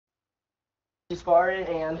Spartan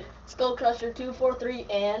and Skull Crusher 243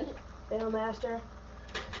 and Master.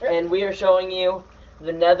 and we are showing you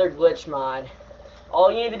the Nether glitch mod.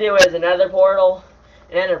 All you need to do is a Nether portal,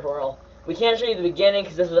 an Ender portal. We can't show you the beginning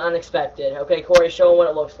because this was unexpected. Okay, Corey, show them what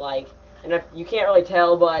it looks like. And if you can't really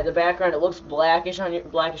tell by the background, it looks blackish on your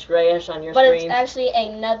blackish grayish on your but screen. it's actually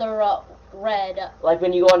a nether red. Like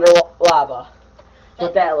when you go under lava. That's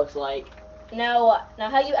what that looks like. Now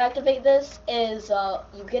how you activate this is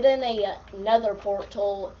you get in a nether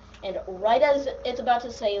portal, and right as it's about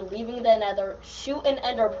to say leaving the nether, shoot an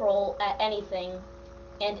ender pearl at anything,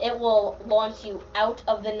 and it will launch you out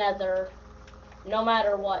of the nether no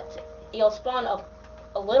matter what. You'll spawn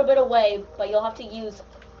a little bit away, but you'll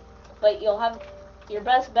have your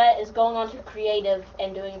best bet is going on to creative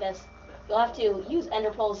and doing this. You'll have to use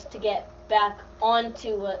ender pearls to get back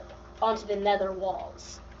onto the nether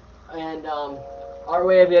walls. And our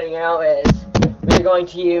way of getting out is we're going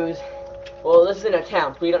to use, well, this is an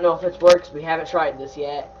attempt. We don't know if this works. We haven't tried this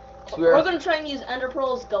yet. So we're going to try and use ender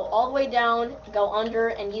pearls, go all the way down, go under,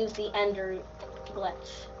 and use the ender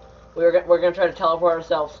glitch. We're going to try to teleport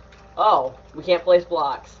ourselves. Oh, we can't place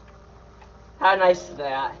blocks. How nice is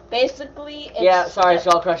that? Basically, it's... Yeah, sorry,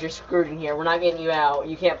 Skull Crusher, screwed in here. We're not getting you out.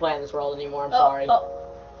 You can't play in this world anymore. I'm sorry.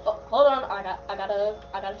 Oh, hold on. I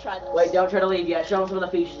gotta try this. Wait, don't try to leave yet. Show them some of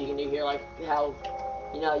the features you can do here, like how,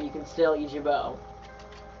 you can still use your bow.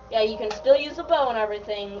 Yeah, you can still use the bow and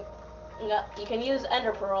everything. You can use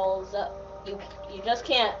ender pearls. You just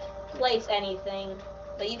can't place anything,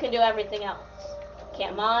 but you can do everything else.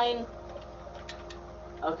 Can't mine.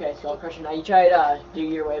 Okay, Skull Crusher, now you try to do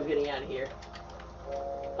your way of getting out of here.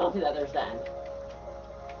 Don't do that, there's the end.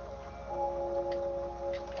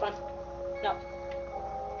 Come on. No.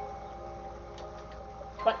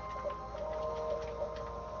 Come on.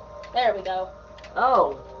 There we go.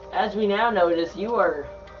 Oh, as we now notice, you were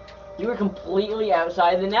completely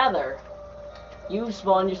outside the nether. You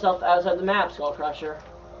spawned yourself outside the map, Skull Crusher.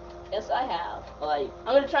 Yes, I have. Like,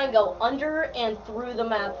 I'm gonna try and go under and through the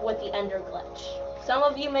map with the ender glitch. Some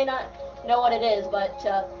of you may not know what it is, but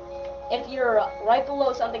if you're right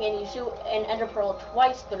below something and you shoot an ender pearl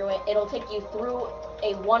twice through it, it'll take you through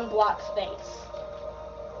a 1 block space.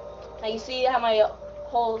 Now you see how my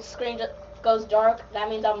whole screen just goes dark? That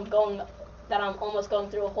means I'm almost going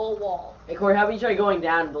through a whole wall. hey Corey, how about you try going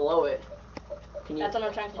down below it? That's what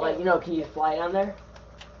I'm trying to do. Like, can you fly down there?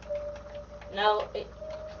 No,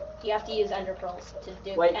 you have to use ender pearls to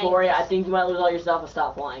do. Wait, Corey, I think you might lose all your stuff and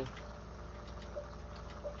stop flying.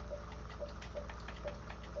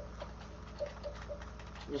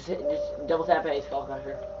 Just double tap A, Skull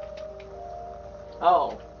Crusher.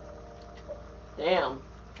 Oh. Damn.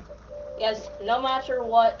 Yes, no matter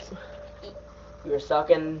what. You were stuck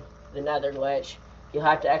in the nether glitch. You'll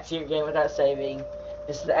have to exit your game without saving.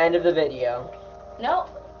 This is the end of the video. No,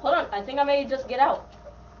 hold on. I think I may just get out.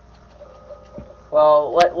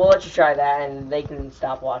 Well, we'll let you try that, and they can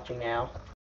stop watching now.